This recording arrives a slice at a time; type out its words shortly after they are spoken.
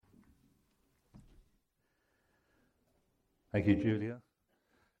Thank you, Julia.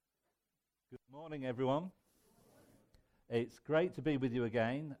 Good morning, everyone. It's great to be with you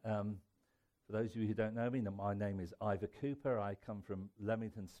again. For those of you who don't know me, my name is Ivor Cooper. I come from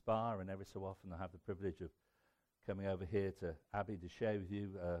Leamington Spa, and every so often I have the privilege of coming over here to Abbey to share with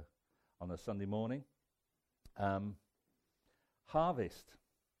you on a Sunday morning. Harvest.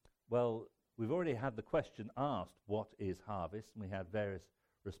 Well, we've already had the question asked, what is harvest? And we had various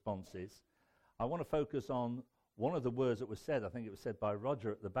responses. I want to focus on one of the words that was said. I think it was said by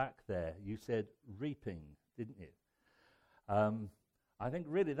Roger at the back there. You said reaping, didn't you? I think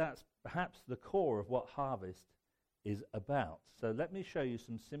really that's perhaps the core of what harvest is about. So let me show you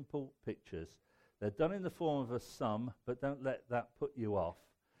some simple pictures. They're done in the form of a sum, but don't let that put you off.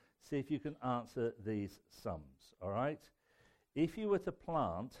 See if you can answer these sums, all right? If you were to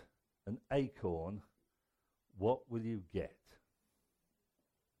plant an acorn, what will you get?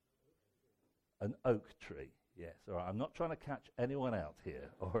 An oak tree. Yes, all right. I'm not trying to catch anyone out here,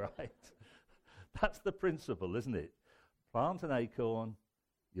 all right? That's the principle, isn't it? Plant an acorn,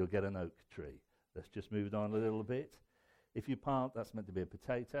 you'll get an oak tree. Let's just move on a little bit. If you plant, that's meant to be a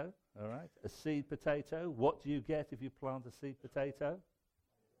potato, all right? A seed potato. What do you get if you plant a seed potato?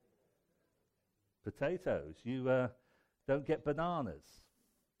 Potatoes. You don't get bananas.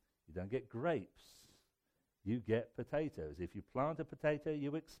 You don't get grapes. You get potatoes. If you plant a potato,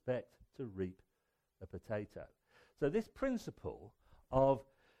 you expect to reap a potato. So this principle of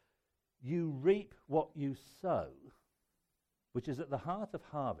you reap what you sow, which is at the heart of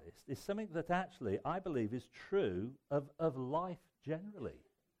harvest, is something that actually I believe is true of life generally.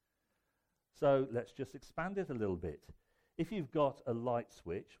 So let's just expand it a little bit. If you've got a light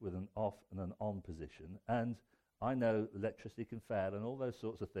switch with an off and an on position, and I know electricity can fail and all those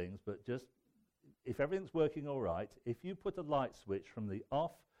sorts of things, but just if everything's working all right, if you put a light switch from the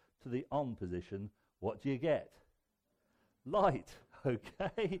off to the on position, what do you get? Light,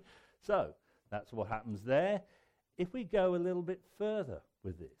 okay? So that's what happens there. If we go a little bit further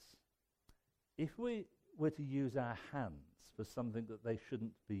with this, if we were to use our hands for something that they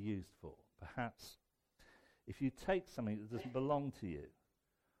shouldn't be used for, perhaps if you take something that doesn't belong to you,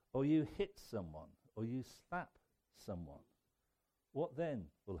 or you hit someone, or you slap someone, what then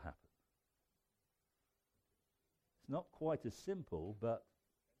will happen? It's not quite as simple, but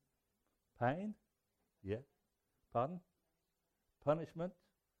pain? Yeah. Pardon? Punishment?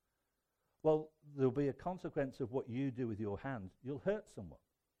 Well, there'll be a consequence of what you do with your hand. You'll hurt someone,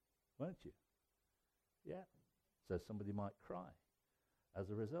 won't you? Yeah. So somebody might cry as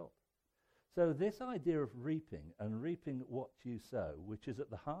a result. So this idea of reaping and reaping what you sow, which is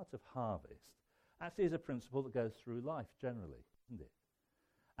at the heart of harvest, actually is a principle that goes through life generally, isn't it?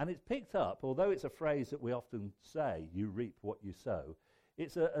 And it's picked up, although it's a phrase that we often say, you reap what you sow,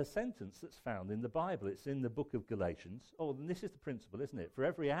 it's a sentence that's found in the Bible. It's in the book of Galatians. Oh, and this is the principle, isn't it? For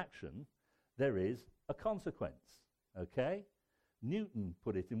every action, there is a consequence, okay? Newton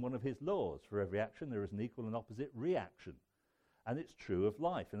put it in one of his laws. For every action, there is an equal and opposite reaction. And it's true of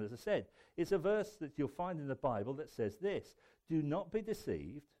life. And as I said, it's a verse that you'll find in the Bible that says this: do not be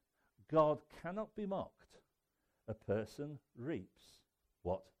deceived. God cannot be mocked. A person reaps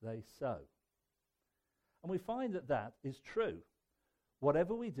what they sow. And we find that that is true.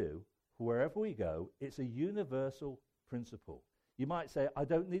 Whatever we do, wherever we go, it's a universal principle. You might say, I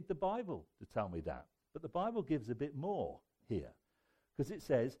don't need the Bible to tell me that. But the Bible gives a bit more here. Because it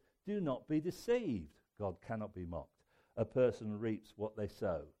says, do not be deceived. God cannot be mocked. A person reaps what they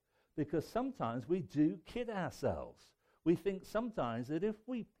sow. Because sometimes we do kid ourselves. We think sometimes that if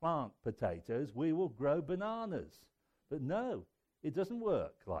we plant potatoes, we will grow bananas. But no, it doesn't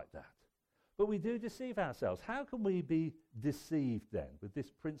work like that. But we do deceive ourselves. How can we be deceived then with this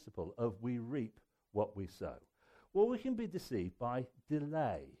principle of we reap what we sow? Well, we can be deceived by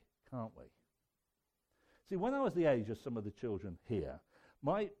delay, can't we? See, when I was the age of some of the children here,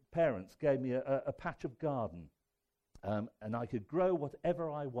 my parents gave me a patch of garden, and I could grow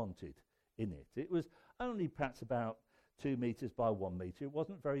whatever I wanted in it. It was only perhaps about 2 meters by 1 meter. It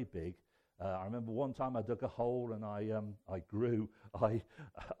wasn't very big. I remember one time I dug a hole and I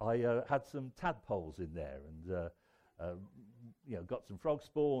had some tadpoles in there and got some frog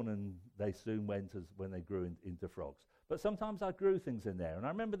spawn, and they soon went when they grew into frogs. But sometimes I grew things in there. And I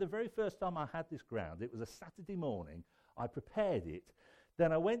remember the very first time I had this ground, it was a Saturday morning. I prepared it.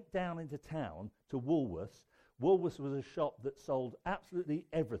 Then I went down into town to Woolworths. Woolworths was a shop that sold absolutely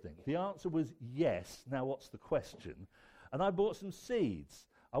everything. The answer was yes. Now what's the question? And I bought some seeds.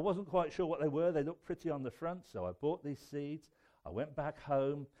 I wasn't quite sure what they were. They looked pretty on the front, so I bought these seeds. I went back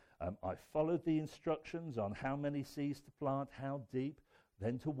home. I followed the instructions on how many seeds to plant, how deep,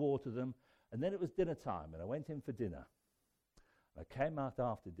 then to water them. And then it was dinner time, and I went in for dinner. I came out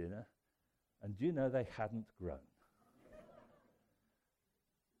after dinner, and do you know they hadn't grown?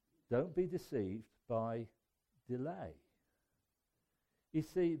 Don't be deceived by delay. You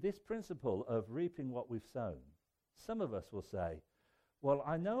see, this principle of reaping what we've sown, some of us will say, well,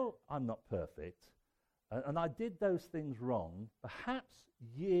 I know I'm not perfect, and I did those things wrong, perhaps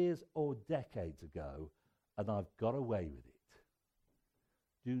years or decades ago, and I've got away with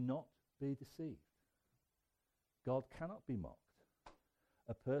it. Do not be deceived. God cannot be mocked.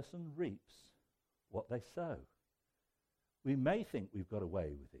 A person reaps what they sow. We may think we've got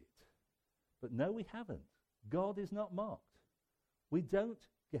away with it, but no, we haven't. God is not mocked. We don't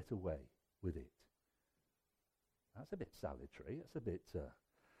get away with it. That's a bit salutary. That's a bit,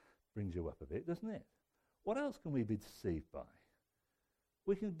 brings you up a bit, doesn't it? What else can we be deceived by?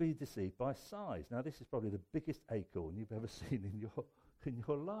 We can be deceived by size. Now, this is probably the biggest acorn you've ever seen in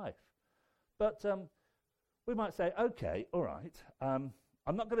your life. But we might say, okay, all right, I'm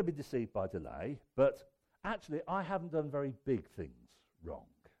not going to be deceived by delay, but actually I haven't done very big things wrong.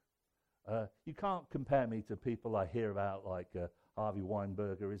 You can't compare me to people I hear about like Harvey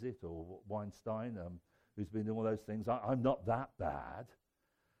Weinberger, is it, or Weinstein, who's been doing all those things. I'm not that bad.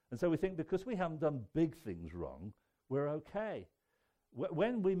 And so we think because we haven't done big things wrong, we're okay.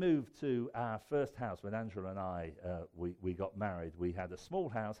 When we moved to our first house, when Angela and I, we got married, we had a small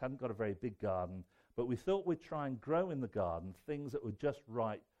house, hadn't got a very big garden, but we thought we'd try and grow in the garden things that were just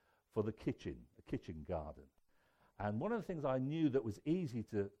right for the kitchen, a kitchen garden. And one of the things I knew that was easy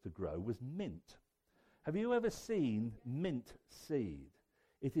to grow was mint. Have you ever seen mint seed?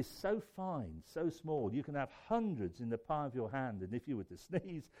 It is so fine, so small. You can have hundreds in the palm of your hand, and if you were to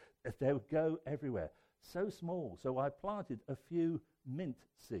sneeze, they would go everywhere. So small. So I planted a few mint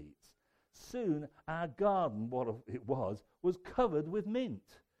seeds. Soon, our garden, what it was covered with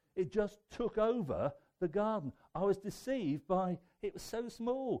mint. It just took over the garden. I was deceived by, it was so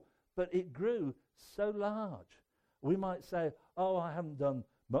small, but it grew so large. We might say, oh, I haven't done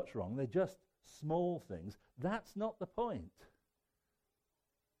much wrong. They're just small things. That's not the point.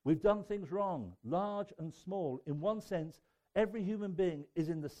 We've done things wrong, large and small. In one sense, every human being is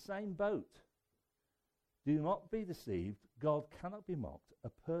in the same boat. Do not be deceived. God cannot be mocked. A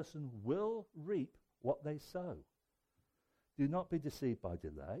person will reap what they sow. Do not be deceived by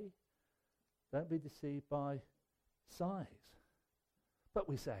delay. Don't be deceived by size. But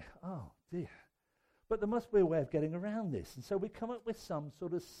we say, oh dear. But there must be a way of getting around this. And so we come up with some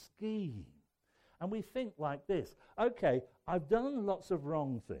sort of scheme. And we think like this, okay, I've done lots of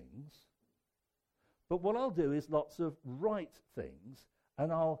wrong things, but what I'll do is lots of right things,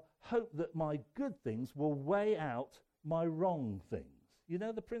 and I'll hope that my good things will weigh out my wrong things. You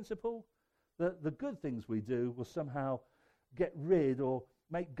know the principle? The good things we do will somehow get rid or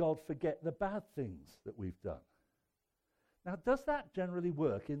make God forget the bad things that we've done. Now, does that generally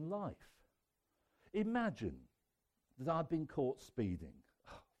work in life? Imagine that I've been caught speeding.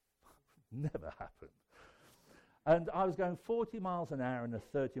 Never happened. And I was going 40 miles an hour in a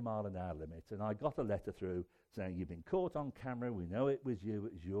 30 mile an hour limit, and I got a letter through saying, you've been caught on camera, we know it was you,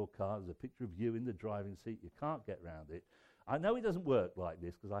 it was your car, there's a picture of you in the driving seat, you can't get round it. I know it doesn't work like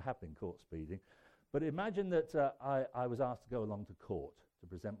this because I have been caught speeding, but imagine that I was asked to go along to court to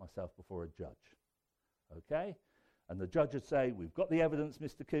present myself before a judge. Okay? And the judge would say, we've got the evidence,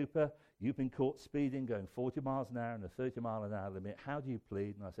 Mr. Cooper. You've been caught speeding, going 40 miles an hour in a 30 mile an hour limit. How do you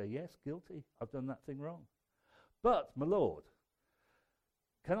plead? And I say, yes, guilty. I've done that thing wrong. But, my Lord,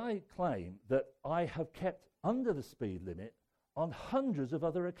 can I claim that I have kept under the speed limit on hundreds of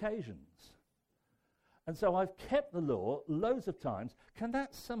other occasions? And so I've kept the law loads of times. Can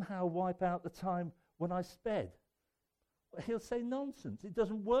that somehow wipe out the time when I sped? Well, he'll say, nonsense. It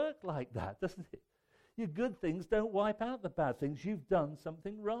doesn't work like that, doesn't it? Your good things don't wipe out the bad things. You've done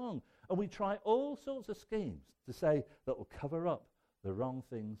something wrong. And we try all sorts of schemes to say that will cover up the wrong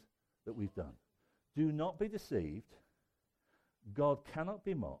things that we've done. Do not be deceived. God cannot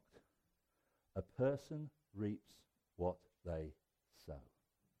be mocked. A person reaps what they sow.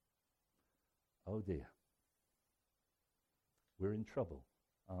 Oh dear. We're in trouble,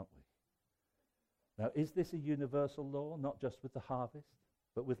 aren't we? Now, is this a universal law, not just with the harvest,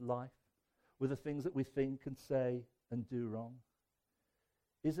 but with life? With the things that we think and say and do wrong?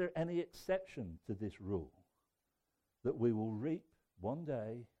 Is there any exception to this rule that we will reap one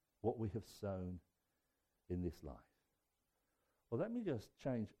day what we have sown in this life? Well, let me just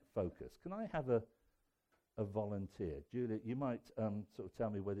change focus. Can I have a volunteer? Juliet, you might sort of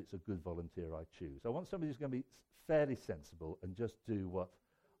tell me whether it's a good volunteer I choose. I want somebody who's going to be fairly sensible and just do what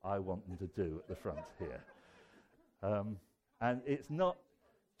I want them to do at the front here. And it's not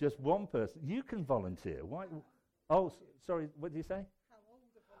just one person. You can volunteer. Why? Oh, sorry, what did you say? How old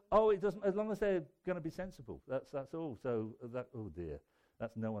a volunteer? Oh, it doesn't, as long as they're going to be sensible. That's all. So, oh dear.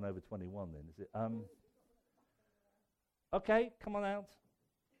 That's no one over 21 then, is it? Okay, come on out.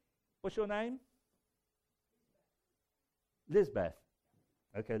 What's your name? Lisbeth.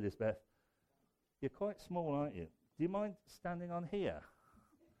 Okay, Lisbeth. You're quite small, aren't you? Do you mind standing on here?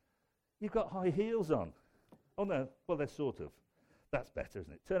 You've got high heels on. Oh, no. Well, they're sort of. That's better,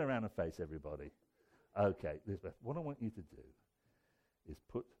 isn't it? Turn around and face everybody. Okay, Lisbeth, what I want you to do is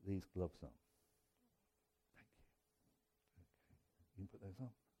put these gloves on. Thank you. Okay. You can put those on.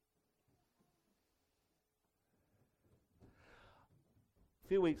 A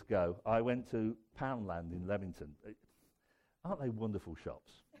few weeks ago, I went to Poundland in Leamington. Aren't they wonderful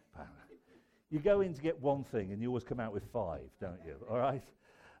shops? You go in to get one thing and you always come out with 5, don't you? All right?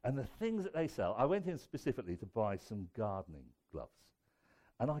 And the things that they sell, I went in specifically to buy some gardening gloves.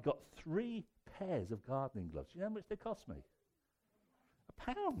 And I got 3 pairs of gardening gloves. You know how much they cost me?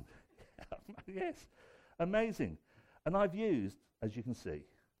 £1. Yes. Amazing. And I've used, as you can see,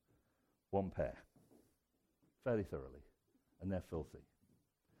 1 pair fairly thoroughly. And they're filthy.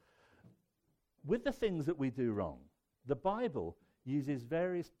 With the things that we do wrong, the Bible uses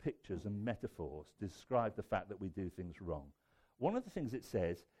various pictures and metaphors to describe the fact that we do things wrong. One of the things it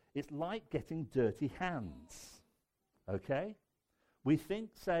says, it's like getting dirty hands. Okay? We think,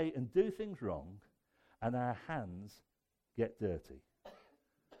 say, and do things wrong, and our hands get dirty.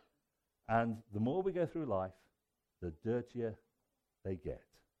 And the more we go through life, the dirtier they get.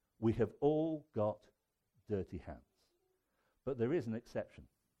 We have all got dirty hands. But there is an exception.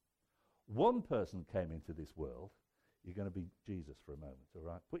 One person came into this world. You're going to be Jesus for a moment, all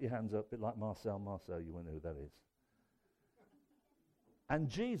right? Put your hands up, a bit like Marcel. Marcel, you won't know who that is. And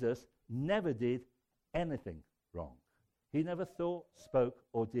Jesus never did anything wrong. He never thought, spoke,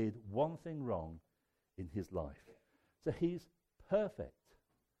 or did one thing wrong in his life. So he's perfect.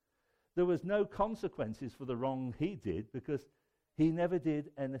 There was no consequences for the wrong he did because he never did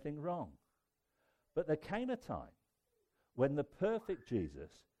anything wrong. But there came a time when the perfect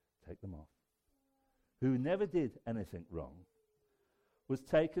Jesus, take them off, who never did anything wrong, was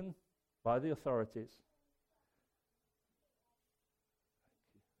taken by the authorities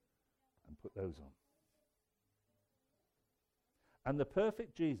and put those on. And the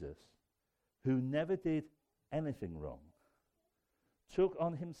perfect Jesus, who never did anything wrong, took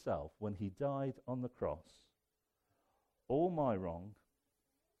on himself, when he died on the cross, all my wrong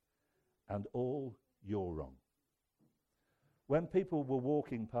and all your wrong. When people were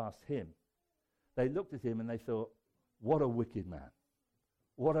walking past him, they looked at him and they thought, what a wicked man.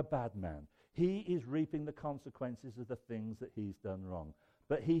 What a bad man. He is reaping the consequences of the things that he's done wrong.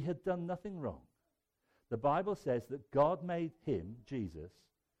 But he had done nothing wrong. The Bible says that God made him, Jesus,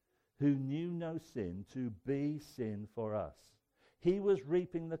 who knew no sin, to be sin for us. He was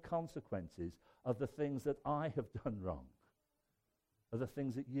reaping the consequences of the things that I have done wrong, of the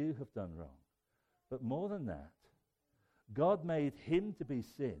things that you have done wrong. But more than that, God made him to be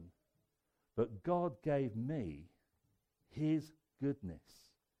sin, but God gave me his goodness,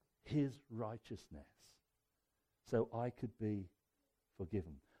 his righteousness, so I could be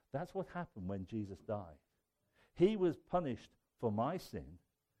forgiven. That's what happened when Jesus died. He was punished for my sin,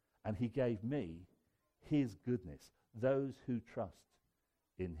 and he gave me his goodness, those who trust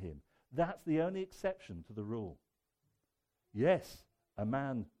in him. That's the only exception to the rule. Yes, a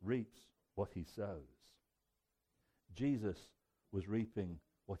man reaps what he sows. Jesus was reaping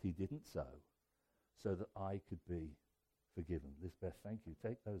what he didn't sow so that I could be forgiven. Lisbeth, thank you.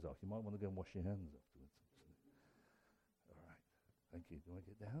 Take those off. You might want to go and wash your hands afterwards. All right. Thank you. Do I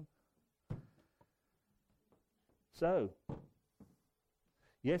get down? So,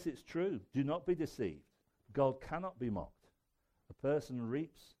 yes, it's true. Do not be deceived. God cannot be mocked. A person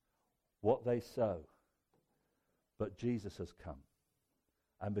reaps what they sow. But Jesus has come.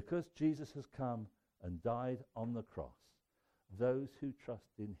 And because Jesus has come and died on the cross, those who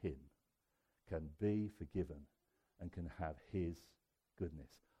trust in him can be forgiven and can have his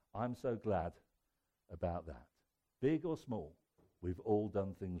goodness. I'm so glad about that. Big or small, we've all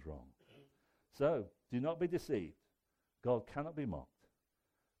done things wrong. So, do not be deceived. God cannot be mocked.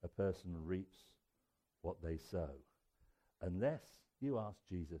 A person reaps what they sow, unless you ask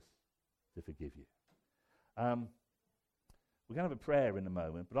Jesus to forgive you. We're going to have a prayer in a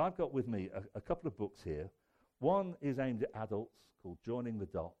moment, but I've got with me a couple of books here. One is aimed at adults, called Joining the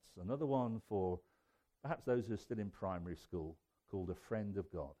Dots. Another one for perhaps those who are still in primary school, called A Friend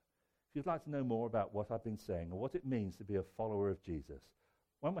of God. If you'd like to know more about what I've been saying or what it means to be a follower of Jesus,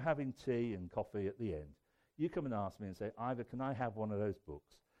 when we're having tea and coffee at the end, you come and ask me and say, Ivor, can I have one of those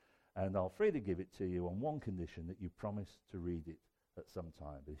books? And I'll freely give it to you on one condition, that you promise to read it at some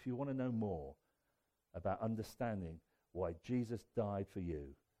time. But if you want to know more about understanding why Jesus died for you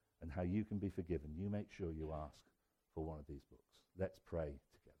and how you can be forgiven, you make sure you ask for one of these books. Let's pray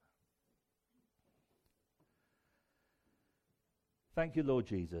together. Thank you, Lord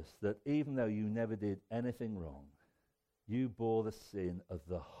Jesus, that even though you never did anything wrong, you bore the sin of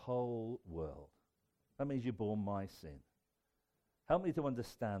the whole world. That means you bore my sin. Help me to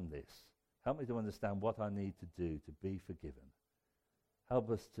understand this. Help me to understand what I need to do to be forgiven. Help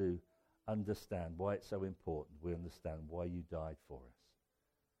us to understand why it's so important. We understand why you died for us.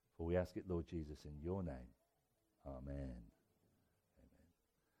 For we ask it, Lord Jesus, in your name. Amen.